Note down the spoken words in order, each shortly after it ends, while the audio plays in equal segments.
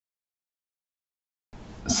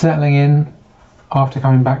settling in after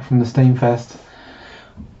coming back from the Steamfest,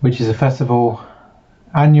 which is a festival,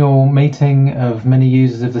 annual meeting of many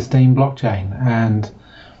users of the Steam blockchain. And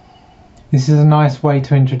this is a nice way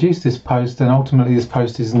to introduce this post, and ultimately this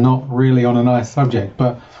post is not really on a nice subject,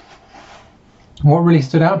 but what really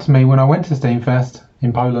stood out to me when I went to Steamfest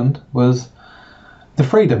in Poland was the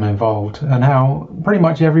freedom involved, and how pretty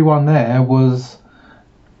much everyone there was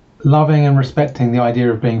loving and respecting the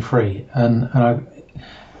idea of being free.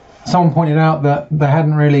 Someone pointed out that they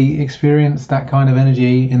hadn't really experienced that kind of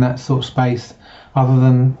energy in that sort of space other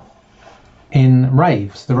than in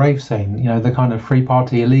raves, the rave scene, you know, the kind of free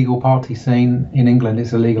party, illegal party scene. In England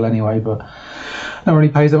it's illegal anyway, but no one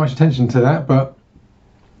really pays that much attention to that. But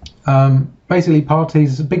basically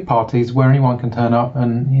parties, big parties where anyone can turn up,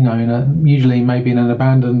 and you know, usually maybe in an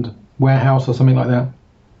abandoned warehouse or something like that.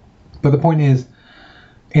 But the point is,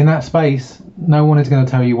 in that space, no one is going to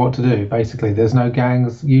tell you what to do. Basically, there's no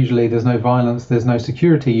gangs, usually there's no violence, there's no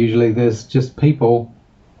security, usually there's just people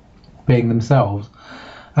being themselves.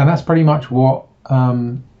 And that's pretty much what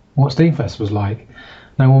Steamfest was like.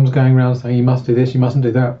 No one was going around saying you must do this, you mustn't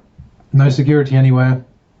do that. No security anywhere.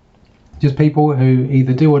 Just people who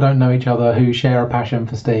either do or don't know each other, who share a passion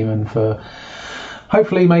for Steam and for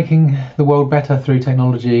hopefully making the world better through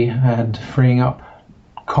technology and freeing up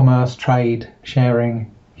commerce, trade, sharing,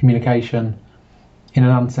 communication in an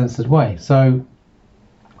uncensored way. So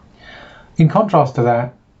in contrast to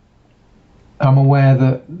that, I'm aware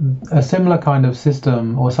that a similar kind of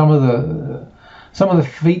system, or some of the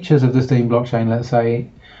features of the Steam blockchain, let's say,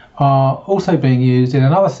 are also being used in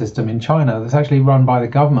another system in China that's actually run by the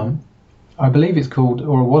government. I believe it's called,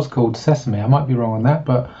 or it was called, Sesame. I might be wrong on that,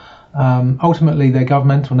 but ultimately their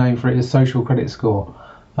governmental name for it is Social Credit Score.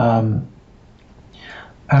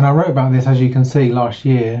 And I wrote about this, as you can see, last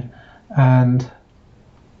year, and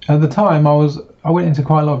at the time I went into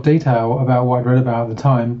quite a lot of detail about what I'd read about at the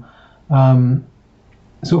time,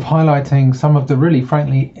 sort of highlighting some of the really,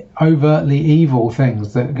 frankly, overtly evil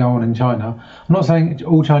things that go on in China. I'm not saying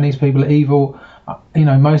all Chinese people are evil. You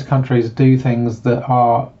know, most countries do things that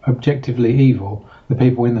are objectively evil. The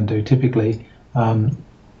people in them do, typically. I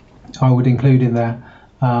would include in there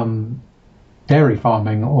dairy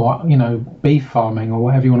farming, or you know, beef farming, or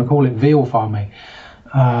whatever you want to call it, veal farming,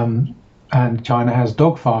 and China has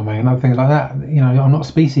dog farming and other things like that. You know, I'm not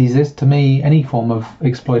speciesist. To me, any form of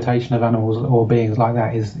exploitation of animals or beings like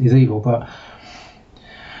that is evil. But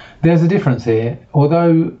there's a difference here.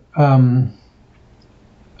 Although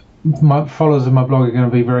my followers of my blog are going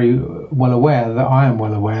to be very well aware that I am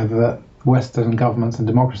well aware that Western governments and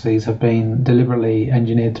democracies have been deliberately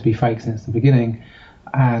engineered to be fake since the beginning.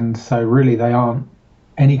 And so really they aren't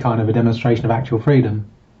any kind of a demonstration of actual freedom.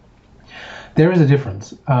 There is a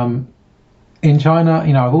difference. In China,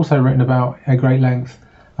 you know, I've also written about at great length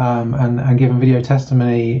and given video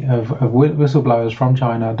testimony of whistleblowers from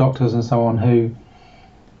China, doctors and so on, who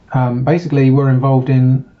basically were involved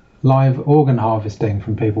in live organ harvesting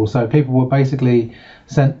from people. So people were basically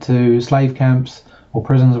sent to slave camps or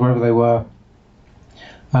prisons, wherever they were,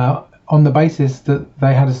 on the basis that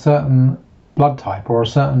they had a certain blood type or a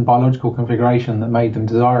certain biological configuration that made them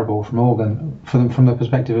desirable from the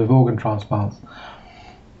perspective of organ transplants.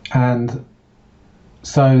 And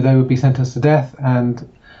so they would be sentenced to death, and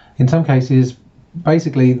in some cases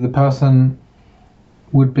basically the person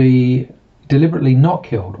would be deliberately not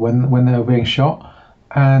killed when they were being shot,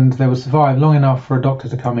 and they would survive long enough for a doctor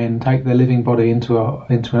to come in, take their living body into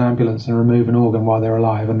an ambulance and remove an organ while they're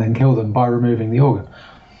alive, and then kill them by removing the organ.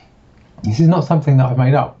 This is not something that I've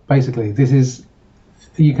made up. Basically, this is,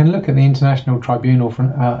 you can look at the International Tribunal for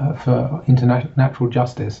Natural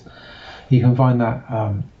Justice. You can find that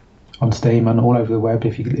on Steam and all over the web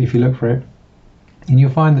if you look for it, and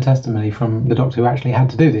you'll find the testimony from the doctor who actually had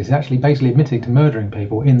to do this. He's actually basically admitting to murdering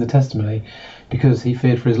people in the testimony because he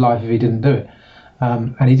feared for his life if he didn't do it,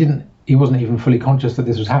 and he wasn't even fully conscious that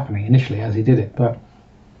this was happening initially as he did it. But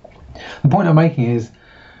the point I'm making is,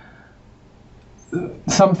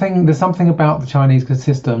 there's something about the Chinese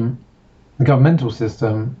system, the governmental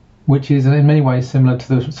system, which is in many ways similar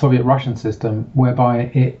to the Soviet-Russian system,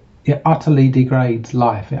 whereby it utterly degrades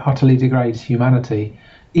life, it utterly degrades humanity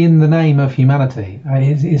in the name of humanity.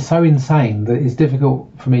 It's so insane that it's difficult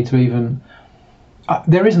for me to even...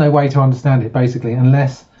 there is no way to understand it, basically,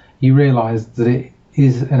 unless you realise that it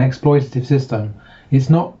is an exploitative system. It's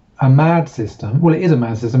not a mad system. Well, it is a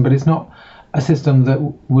mad system, but it's not a system that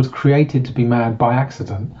was created to be mad by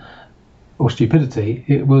accident or stupidity.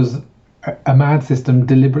 It was a mad system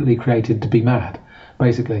deliberately created to be mad,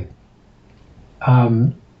 basically.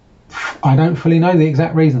 I don't fully know the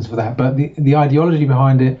exact reasons for that, but the ideology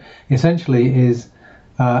behind it essentially is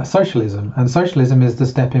socialism, and socialism is the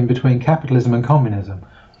step in between capitalism and communism.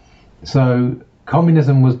 So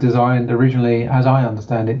communism was designed originally, as I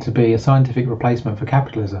understand it, to be a scientific replacement for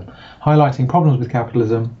capitalism, highlighting problems with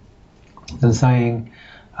capitalism and saying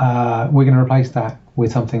we're going to replace that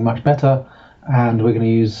with something much better, and we're going to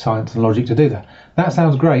use science and logic to do that. That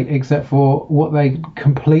sounds great, except for what they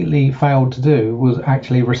completely failed to do was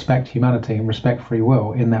actually respect humanity and respect free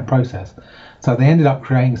will in that process. So they ended up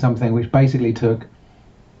creating something which basically took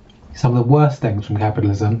some of the worst things from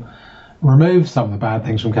capitalism, removed some of the bad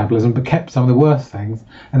things from capitalism, but kept some of the worst things,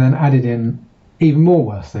 and then added in even more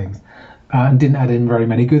worse things, and didn't add in very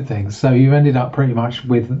many good things. So you ended up pretty much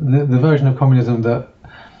with the version of communism that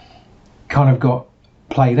kind of got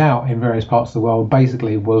played out in various parts of the world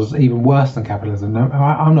basically was even worse than capitalism. Now,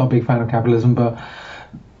 I'm not a big fan of capitalism, but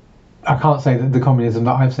I can't say that the communism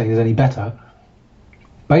that I've seen is any better.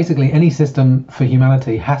 Basically, any system for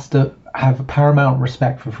humanity has to have paramount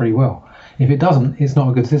respect for free will. If it doesn't, it's not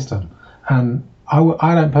a good system. And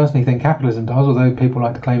I don't personally think capitalism does, although people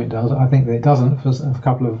like to claim it does. I think that it doesn't for a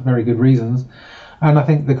couple of very good reasons. And I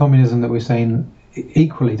think the communism that we've seen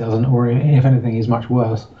equally doesn't, or if anything, is much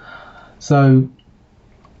worse. So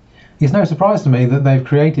it's no surprise to me that they've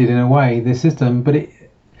created, in a way, this system, but it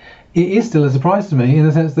is still a surprise to me in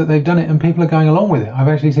the sense that they've done it and people are going along with it. I've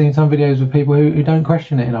actually seen some videos of people who don't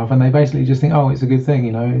question it enough, and they basically just think, oh, it's a good thing,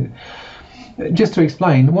 you know. Just to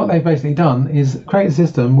explain, what they've basically done is create a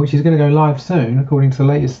system which is going to go live soon, according to the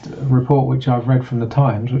latest report which I've read from the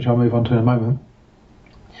Times, which I'll move on to in a moment,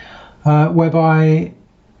 whereby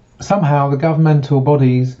somehow the governmental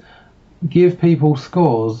bodies give people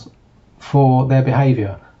scores for their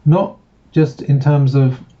behaviour, not just in terms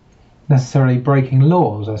of necessarily breaking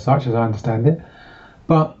laws as such, as I understand it,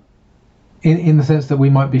 but in the sense that we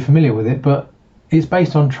might be familiar with it, but it's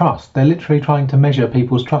based on trust. They're literally trying to measure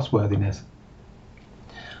people's trustworthiness.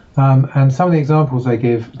 And some of the examples they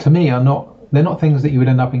give, to me, they're not things that you would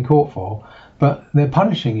end up in court for, but they're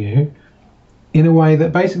punishing you in a way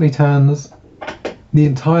that basically turns the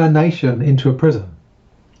entire nation into a prison,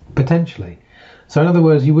 potentially. So in other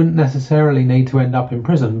words, you wouldn't necessarily need to end up in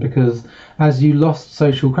prison, because as you lost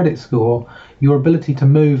social credit score, your ability to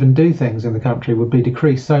move and do things in the country would be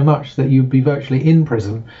decreased so much that you'd be virtually in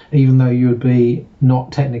prison, even though you would be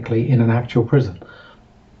not technically in an actual prison.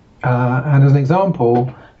 And as an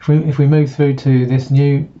example, if we move through to this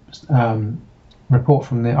new report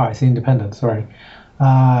from it's the Independent, sorry.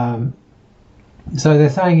 So they're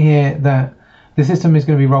saying here that the system is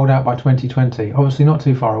going to be rolled out by 2020, obviously not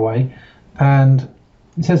too far away. And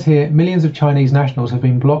it says here, millions of Chinese nationals have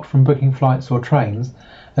been blocked from booking flights or trains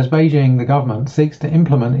as Beijing, the government, seeks to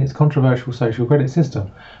implement its controversial social credit system,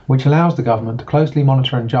 which allows the government to closely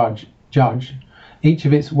monitor and judge each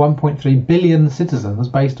of its 1.3 billion citizens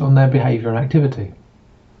based on their behaviour and activity.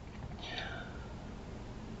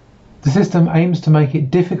 The system aims to make it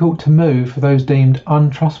difficult to move for those deemed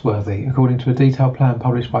untrustworthy, according to a detailed plan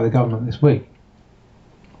published by the government this week.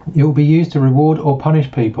 It will be used to reward or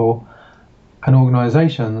punish people and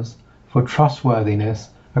organisations for trustworthiness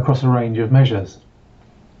across a range of measures.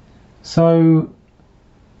 So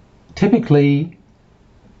typically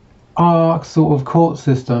our sort of court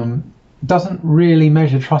system doesn't really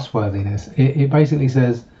measure trustworthiness. It basically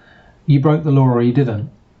says you broke the law or you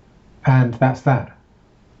didn't, and that's that.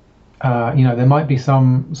 There might be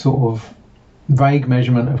some sort of vague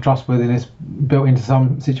measurement of trustworthiness built into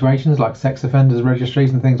some situations, like sex offenders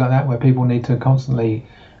registries and things like that, where people need to constantly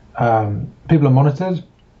people are monitored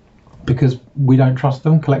because we don't trust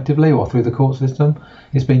them collectively or through the court system.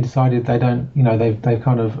 It's been decided they don't, they've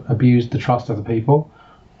kind of abused the trust of the people.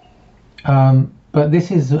 But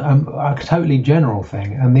this is a totally general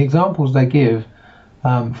thing, and the examples they give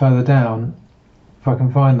further down, if I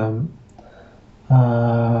can find them,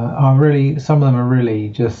 are really, some of them are really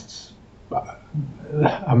just,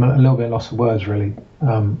 I'm a little bit lost for words really,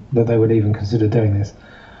 that they would even consider doing this.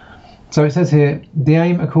 So it says here, the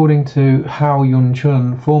aim, according to Hao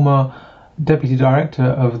Yun-chun, former Deputy Director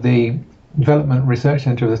of the Development Research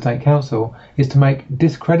Centre of the State Council, is to make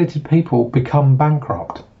discredited people become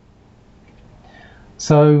bankrupt.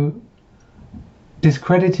 So,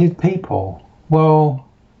 discredited people, well,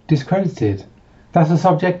 discredited, that's a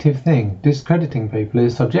subjective thing. Discrediting people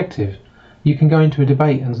is subjective. You can go into a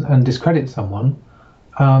debate and discredit someone.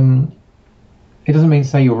 It doesn't mean to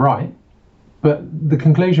say you're right, but the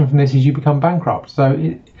conclusion from this is you become bankrupt. So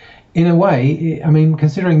in a way,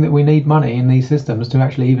 considering that we need money in these systems to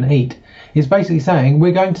actually even eat, it's basically saying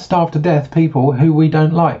we're going to starve to death people who we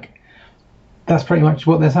don't like. That's pretty much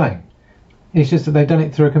what they're saying. It's just that they've done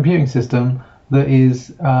it through a computing system that is,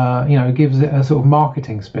 gives it a sort of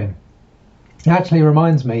marketing spin. It actually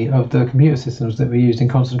reminds me of the computer systems that were used in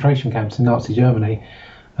concentration camps in Nazi Germany,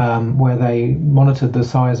 where they monitored the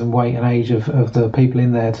size and weight and age of the people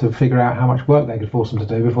in there to figure out how much work they could force them to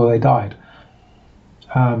do before they died.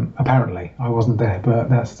 Apparently, I wasn't there, but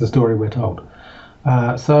that's the story we're told.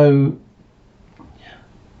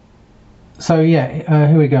 So yeah,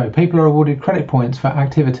 here we go. People are awarded credit points for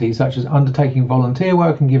activities such as undertaking volunteer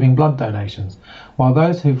work and giving blood donations, while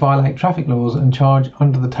those who violate traffic laws and charge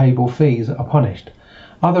under-the-table fees are punished.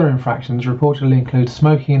 Other infractions reportedly include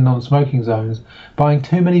smoking in non-smoking zones, buying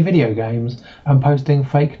too many video games, and posting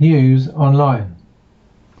fake news online.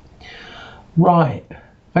 Right.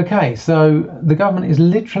 Okay, so the government is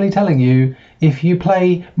literally telling you if you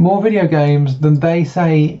play more video games than they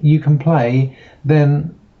say you can play,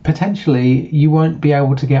 then potentially you won't be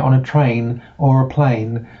able to get on a train or a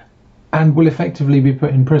plane and will effectively be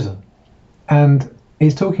put in prison. And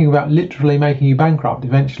it's talking about literally making you bankrupt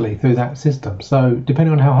eventually through that system. So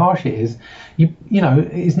depending on how harsh it is, you know,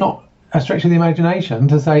 it's not a stretch of the imagination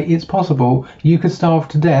to say it's possible you could starve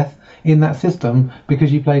to death in that system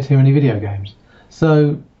because you play too many video games.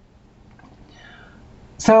 So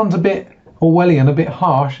sounds a bit Orwellian, a bit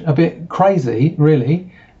harsh, a bit crazy,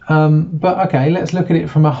 really. But okay, let's look at it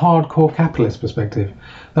from a hardcore capitalist perspective.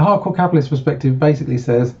 The hardcore capitalist perspective basically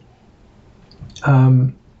says,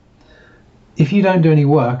 if you don't do any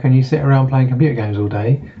work and you sit around playing computer games all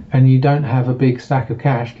day and you don't have a big stack of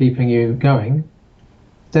cash keeping you going,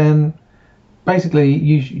 then basically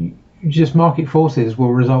you just market forces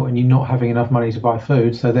will result in you not having enough money to buy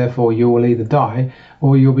food, so therefore you will either die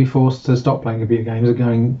or you'll be forced to stop playing computer games and go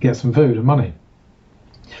and get some food and money.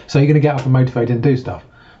 So you're going to get up and motivated and do stuff.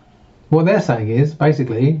 What they're saying is,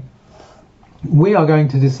 basically, we are going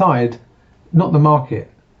to decide, not the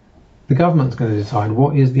market, the government's going to decide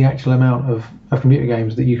what is the actual amount of computer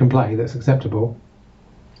games that you can play that's acceptable.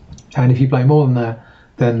 And if you play more than that,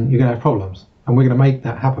 then you're going to have problems. And we're going to make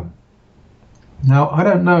that happen. Now, I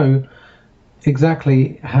don't know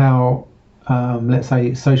exactly how, let's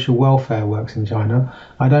say, social welfare works in China.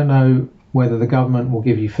 I don't know whether the government will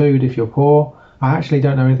give you food if you're poor. I actually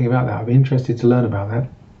don't know anything about that. I'd be interested to learn about that.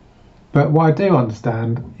 But what I do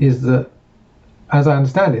understand is that, as I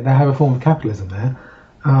understand it, they have a form of capitalism there,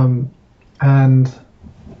 and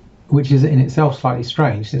which is in itself slightly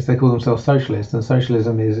strange since they call themselves socialists, and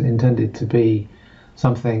socialism is intended to be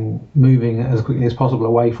something moving as quickly as possible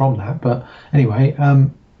away from that. But anyway,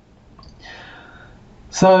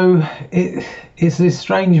 so it's this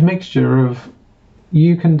strange mixture of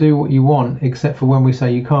you can do what you want except for when we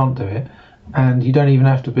say you can't do it, and you don't even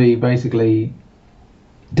have to be basically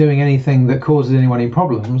doing anything that causes anyone any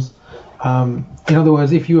problems. In other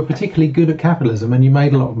words, if you were particularly good at capitalism and you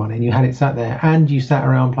made a lot of money and you had it sat there and you sat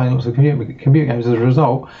around playing lots of computer games as a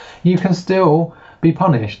result, you can still be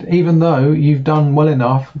punished, even though you've done well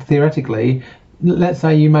enough, theoretically. Let's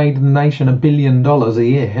say you made the nation $1 billion a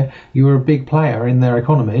year, you were a big player in their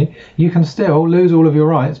economy, you can still lose all of your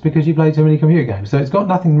rights because you played too many computer games. So it's got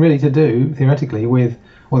nothing really to do, theoretically, with,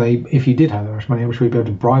 well, if you did have that much money, I'm sure you'd be able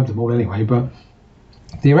to bribe them all anyway, but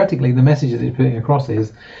theoretically, the message that it's putting across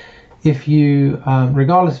is, if you,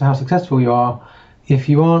 regardless of how successful you are, if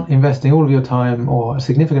you aren't investing all of your time or a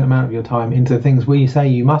significant amount of your time into things we say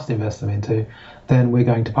you must invest them into, then we're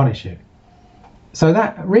going to punish you. So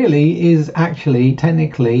that really is actually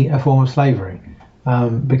technically a form of slavery,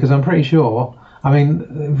 because I'm pretty sure, I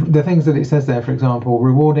mean, the things that it says there, for example,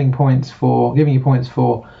 rewarding points for, giving you points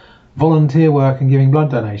for volunteer work and giving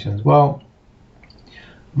blood donations. Well,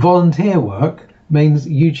 volunteer work means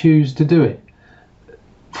you choose to do it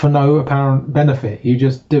for no apparent benefit, you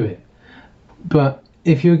just do it. But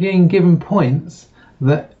if you're getting given points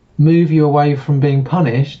that move you away from being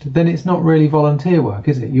punished, then it's not really volunteer work,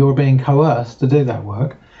 is it? You're being coerced to do that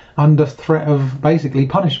work under threat of basically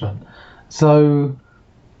punishment. So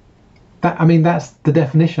that, I mean, that's the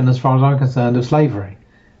definition, as far as I'm concerned, of slavery.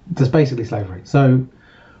 That's basically slavery. So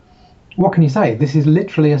what can you say? This is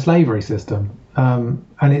literally a slavery system, and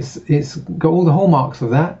it's got all the hallmarks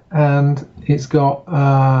of that, and it's got,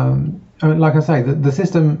 I mean, like I say, the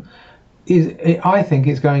system is, I think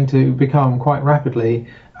it's going to become quite rapidly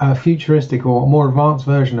a futuristic or more advanced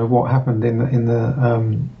version of what happened in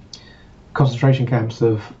the concentration camps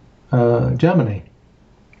of Germany.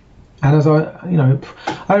 And as I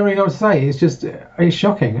don't really know what to say. It's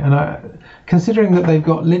shocking, and considering that they've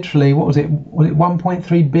got literally, what was it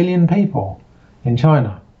 1.3 billion people in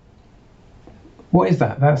China. What is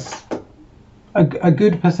that? That's a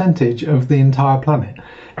good percentage of the entire planet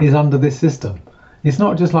is under this system. It's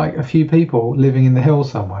not just like a few people living in the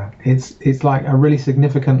hills somewhere. It's like a really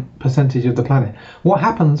significant percentage of the planet. What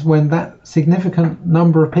happens when that significant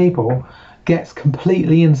number of people gets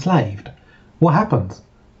completely enslaved, what happens?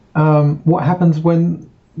 What happens when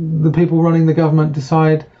the people running the government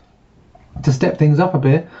decide to step things up a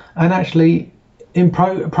bit and actually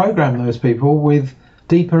program those people with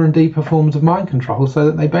deeper and deeper forms of mind control, so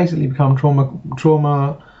that they basically become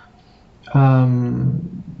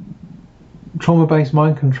trauma-based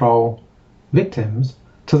mind control victims,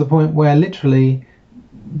 to the point where literally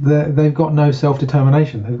they've got no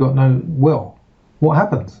self-determination, they've got no will? What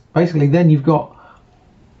happens? Basically, then you've got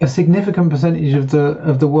a significant percentage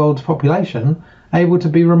of the world's population able to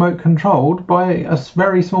be remote controlled by a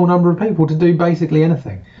very small number of people to do basically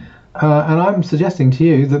anything. And I'm suggesting to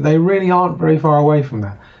you that they really aren't very far away from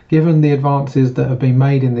that, given the advances that have been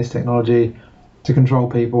made in this technology to control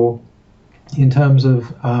people in terms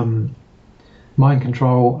of mind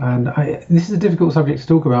control. And this is a difficult subject to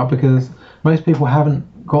talk about because most people haven't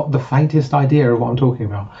got the faintest idea of what I'm talking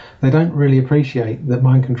about. They don't really appreciate that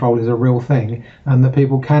mind control is a real thing and that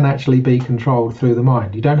people can actually be controlled through the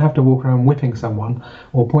mind. You don't have to walk around whipping someone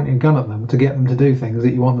or pointing a gun at them to get them to do things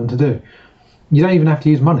that you want them to do. You don't even have to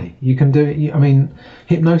use money. You can do it. I mean,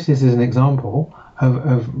 hypnosis is an example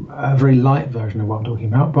of a very light version of what I'm talking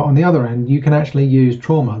about. But on the other end, you can actually use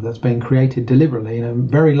trauma that's been created deliberately in a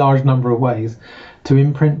very large number of ways to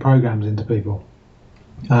imprint programs into people.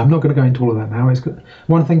 I'm not going to go into all of that now. It's good.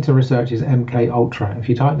 One thing to research is MK Ultra. If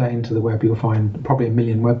you type that into the web, you'll find probably 1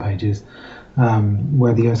 million web pages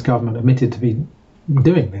where the US government admitted to be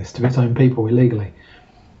doing this to its own people illegally.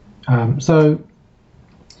 So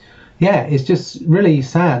yeah, it's just really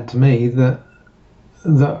sad to me that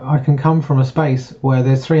I can come from a space where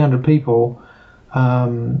there's 300 people.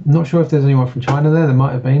 Not sure if there's anyone from China there. There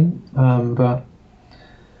might have been, but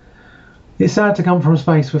it's sad to come from a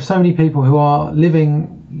space with so many people who are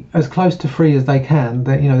living as close to free as they can.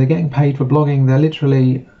 They're getting paid for blogging. They're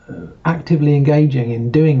literally actively engaging in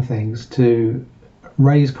doing things to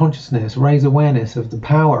raise consciousness, raise awareness of the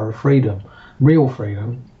power of freedom, real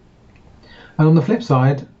freedom. And on the flip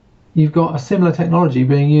side, you've got a similar technology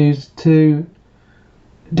being used to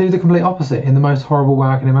do the complete opposite in the most horrible way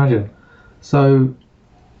I can imagine. So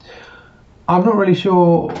I'm not really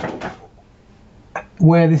sure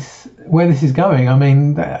where this is going. I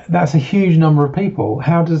mean, that's a huge number of people.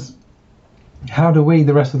 How do we,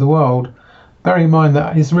 the rest of the world, bearing in mind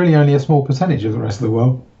that it's really only a small percentage of the rest of the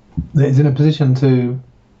world that is in a position to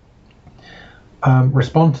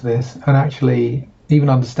respond to this and actually even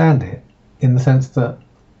understand it, in the sense that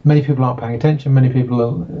many people aren't paying attention. Many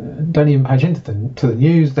people don't even pay attention to the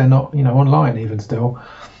news. They're not, online even still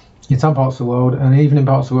in some parts of the world, and even in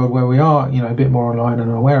parts of the world where we are, a bit more online and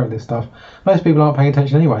aware of this stuff. Most people aren't paying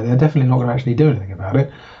attention anyway. They're definitely not going to actually do anything about it.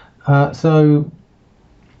 So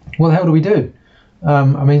what the hell do we do?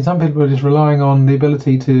 I mean, some people are just relying on the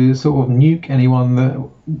ability to sort of nuke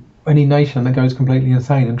any nation that goes completely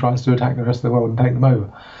insane and tries to attack the rest of the world and take them over.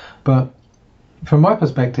 But from my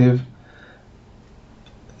perspective,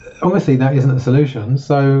 obviously that isn't a solution.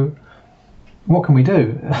 So what can we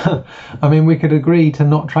do? I mean, we could agree to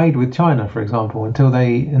not trade with China, for example, until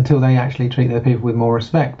they actually treat their people with more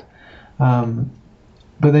respect.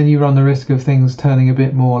 But then you run the risk of things turning a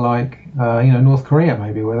bit more like North Korea,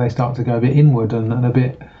 maybe, where they start to go a bit inward and a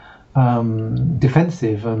bit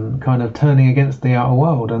defensive and kind of turning against the outer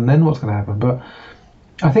world. And then what's going to happen? But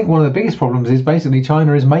I think one of the biggest problems is basically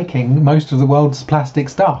China is making most of the world's plastic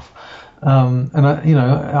stuff. And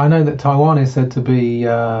I know that Taiwan is said to be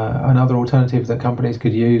another alternative that companies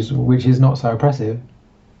could use, which is not so oppressive.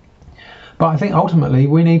 But I think ultimately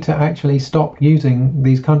we need to actually stop using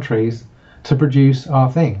these countries to produce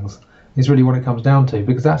our things, is really what it comes down to,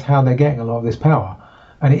 because that's how they're getting a lot of this power.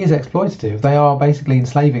 And it is exploitative. They are basically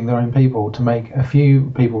enslaving their own people to make a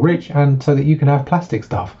few people rich, and so that you can have plastic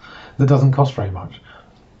stuff that doesn't cost very much.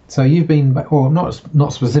 So you've been, or not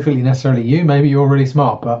specifically necessarily you, maybe you're really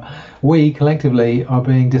smart, but we collectively are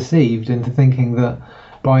being deceived into thinking that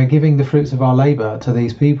by giving the fruits of our labour to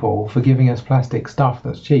these people for giving us plastic stuff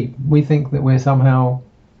that's cheap, we think that we're somehow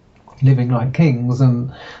living like kings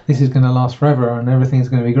and this is going to last forever and everything's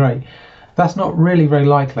going to be great. That's not really very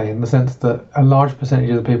likely, in the sense that a large percentage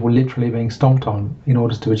of the people literally being stomped on in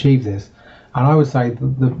order to achieve this. And I would say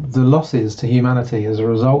the losses to humanity as a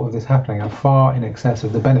result of this happening are far in excess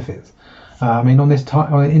of the benefits. I mean, on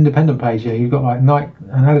the independent page here, you've got like Nike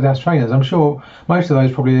and Adidas trainers. I'm sure most of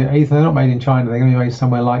those probably either they're not made in China, they're going to be made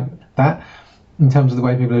somewhere like that, in terms of the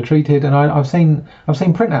way people are treated. And I've seen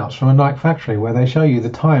printouts from a Nike factory where they show you the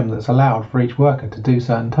time that's allowed for each worker to do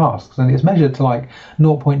certain tasks, and it's measured to like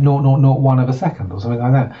 0.0001 of a second or something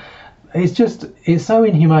like that. It's so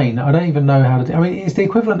inhumane. I don't even know how to do. I mean, it's the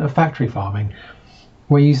equivalent of factory farming,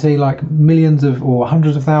 where you see like millions of or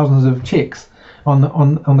hundreds of thousands of chicks on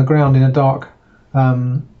the ground in a dark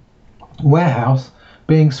warehouse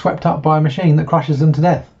being swept up by a machine that crushes them to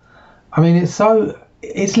death. I mean,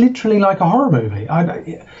 it's literally like a horror movie.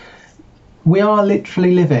 We are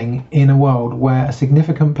literally living in a world where a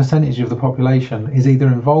significant percentage of the population is either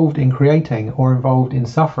involved in creating or involved in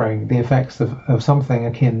suffering the effects of something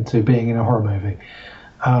akin to being in a horror movie.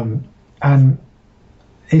 And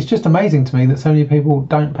it's just amazing to me that so many people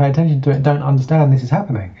don't pay attention to it, don't understand this is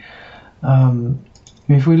happening.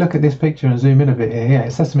 If we look at this picture and zoom in a bit here, yeah,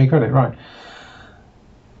 it's Sesame Credit, right?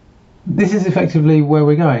 This is effectively where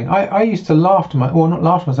we're going. I used to laugh to not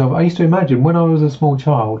laugh to myself, I used to imagine when I was a small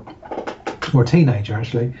child, or a teenager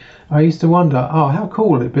actually, I used to wonder, oh, how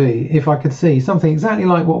cool would it be if I could see something exactly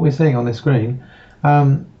like what we're seeing on this screen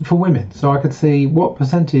for women. So I could see what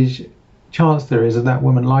percentage chance there is of that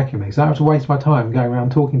woman liking me. So I don't have to waste my time going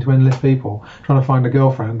around talking to endless people, trying to find a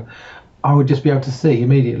girlfriend. I would just be able to see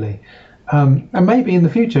immediately. And maybe in the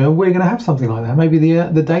future we're going to have something like that. Maybe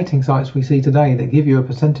the dating sites we see today that give you a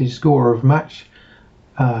percentage score of match,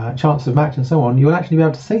 chance of match and so on, you'll actually be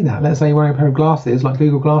able to see that. Let's say you're wearing a pair of glasses, like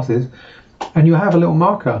Google glasses, and you have a little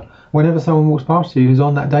marker whenever someone walks past you who's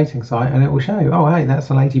on that dating site, and it will show you, oh hey, that's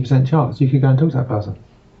an 80% chance you could go and talk to that person.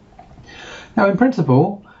 Now in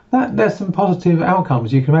principle, there's some positive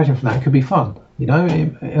outcomes you can imagine from that. It could be fun, you know,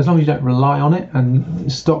 as long as you don't rely on it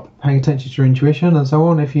and stop paying attention to your intuition and so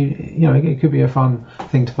on. If you know, it could be a fun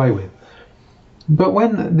thing to play with. But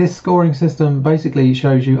when this scoring system basically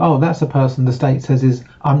shows you, oh, that's a person the state says is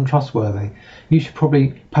untrustworthy, you should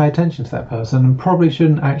probably pay attention to that person and probably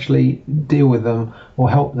shouldn't actually deal with them or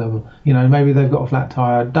help them. You know, maybe they've got a flat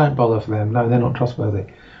tire, don't bother for them, no, they're not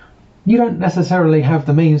trustworthy. You don't necessarily have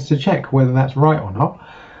the means to check whether that's right or not,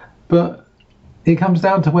 but it comes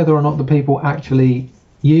down to whether or not the people actually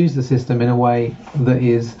use the system in a way that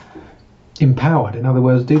is empowered. In other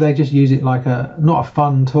words, do they just use it like not a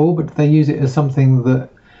fun tool, but do they use it as something that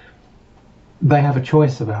they have a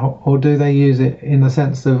choice about, or do they use it in the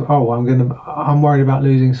sense of, oh, I'm worried about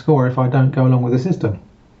losing score if I don't go along with the system?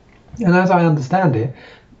 And as I understand it,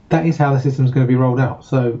 that is how the system is going to be rolled out.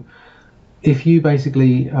 So if you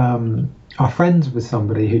basically are friends with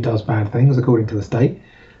somebody who does bad things according to the state,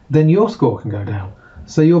 then your score can go down.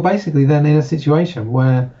 So you're basically then in a situation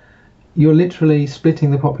where you're literally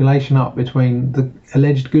splitting the population up between the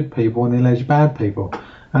alleged good people and the alleged bad people.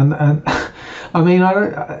 And I mean,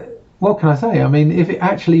 what can I say? I mean, if it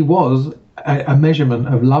actually was a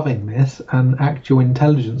measurement of lovingness and actual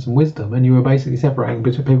intelligence and wisdom, and you were basically separating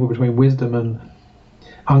people between wisdom and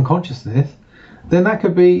unconsciousness, then that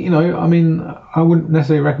could be, you know, I mean, I wouldn't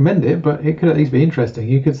necessarily recommend it, but it could at least be interesting.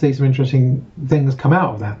 You could see some interesting things come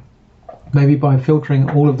out of that. Maybe by filtering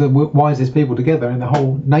all of the wisest people together in the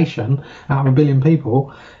whole nation out of 1 billion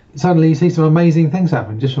people, suddenly you see some amazing things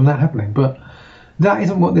happen just from that happening. But that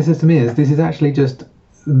isn't what this system is. This is actually just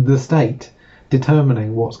the state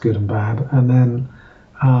determining what's good and bad, and then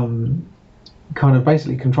kind of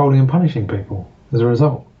basically controlling and punishing people as a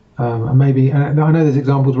result. And maybe, and I know there's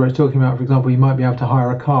examples where it's talking about, for example, you might be able to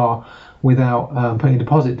hire a car without putting a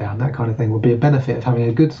deposit down. That kind of thing would be a benefit of having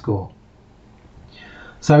a good score.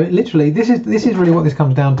 So literally, this is really what this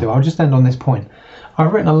comes down to. I'll just end on this point.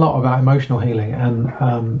 I've written a lot about emotional healing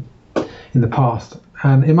and in the past,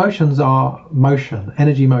 and emotions are motion,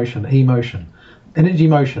 energy motion, emotion. Energy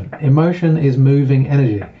motion. Emotion is moving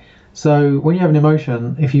energy. So when you have an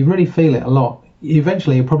emotion, if you really feel it a lot,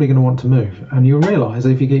 eventually you're probably going to want to move, and you'll realise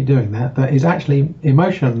if you keep doing that it's actually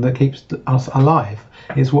emotion that keeps us alive.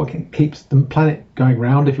 It's what keeps the planet going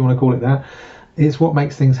round, if you want to call it that. It's what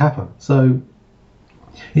makes things happen. So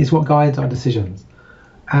it's what guides our decisions.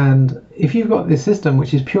 And if you've got this system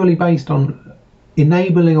which is purely based on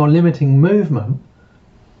enabling or limiting movement,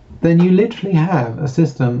 then you literally have a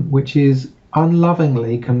system which is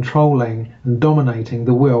unlovingly controlling and dominating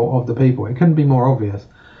the will of the people. It couldn't be more obvious.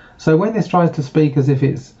 So when this tries to speak as if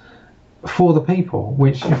it's for the people,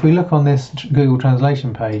 which if we look on this Google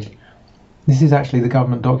translation page, this is actually the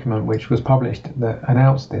government document which was published that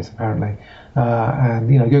announced this, apparently.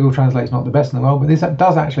 And you know, Google Translate's not the best in the world, but this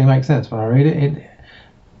does actually make sense when I read it.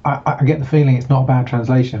 I get the feeling it's not a bad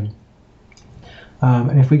translation.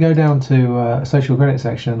 And if we go down to social credit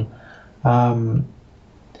section,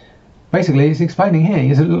 basically it's explaining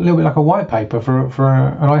here, it's a little bit like a white paper for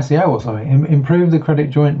an ICO or something. Improve the credit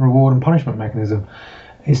joint reward and punishment mechanism.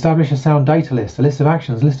 Establish a sound data list, a list of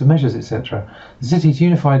actions, a list of measures, etc. The city's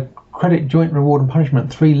unified credit joint reward and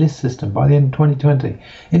punishment 3-list system by the end of 2020.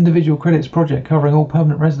 Individual credits project covering all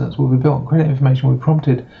permanent residents will be built, and credit information will be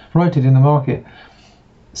promoted in the market.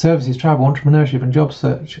 Services, travel, entrepreneurship and job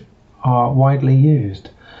search are widely used.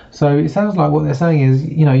 So it sounds like what they're saying is,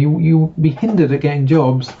 you'll be hindered at getting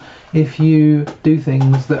jobs if you do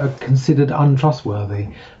things that are considered untrustworthy.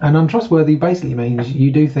 And untrustworthy basically means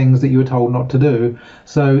you do things that you were told not to do.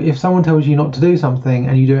 So if someone tells you not to do something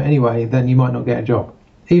and you do it anyway, then you might not get a job,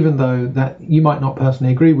 even though that you might not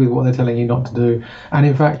personally agree with what they're telling you not to do. And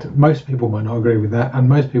in fact, most people might not agree with that, and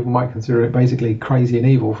most people might consider it basically crazy and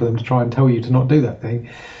evil for them to try and tell you to not do that thing.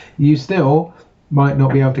 You still might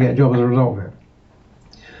not be able to get a job as a result of it.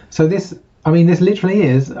 So this literally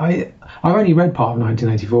is. I've only read part of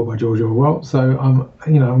 1984 by George Orwell, so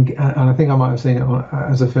and I think I might have seen it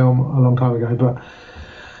as a film a long time ago.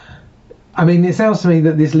 But it sounds to me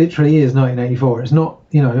that this literally is 1984. It's not,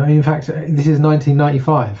 in fact, this is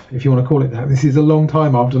 1995, if you want to call it that. This is a long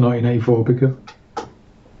time after 1984, because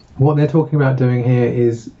what they're talking about doing here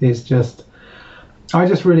is just.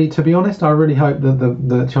 To be honest, I really hope that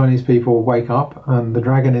the Chinese people wake up, and the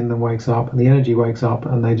dragon in them wakes up, and the energy wakes up,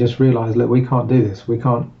 and they just realise, look, we can't do this. We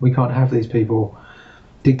can't have these people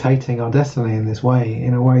dictating our destiny in this way,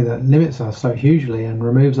 in a way that limits us so hugely and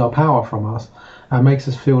removes our power from us and makes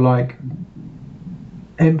us feel like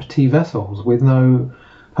empty vessels with no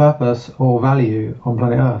purpose or value on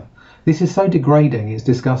planet Earth. This is so degrading. It's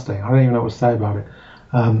disgusting. I don't even know what to say about it.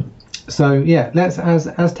 So yeah, let's,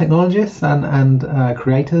 as technologists and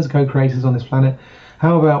creators, co-creators on this planet,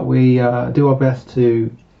 how about we do our best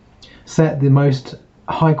to set the most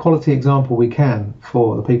high quality example we can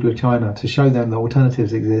for the people of China, to show them that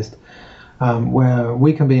alternatives exist, where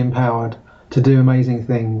we can be empowered to do amazing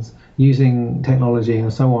things using technology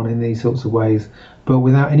and so on in these sorts of ways, but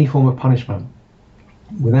without any form of punishment,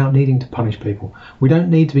 without needing to punish people. We don't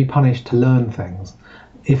need to be punished to learn things.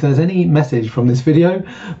 If there's any message from this video,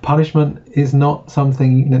 punishment is not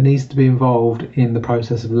something that needs to be involved in the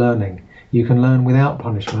process of learning. You can learn without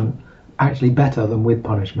punishment, actually better than with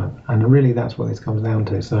punishment, and really that's what this comes down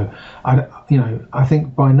to. So I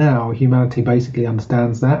think by now humanity basically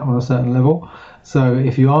understands that on a certain level. So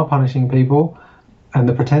if you are punishing people and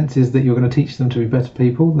the pretense is that you're going to teach them to be better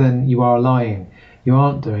people, then you are lying. You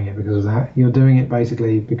aren't doing it because of that. You're doing it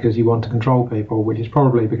basically because you want to control people, which is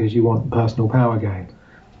probably because you want personal power gain.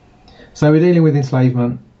 So we're dealing with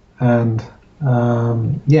enslavement, and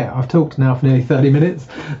I've talked now for nearly 30 minutes,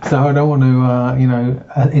 so I don't want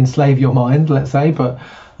to enslave your mind, let's say, but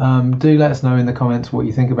do let us know in the comments what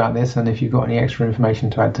you think about this, and if you've got any extra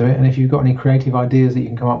information to add to it, and if you've got any creative ideas that you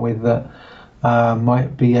can come up with that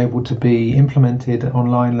might be able to be implemented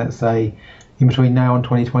online, let's say, in between now and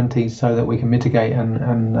 2020, so that we can mitigate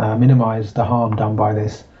and minimise the harm done by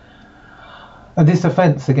this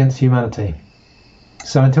offence against humanity.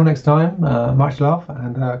 So until next time, much love,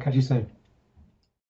 and catch you soon.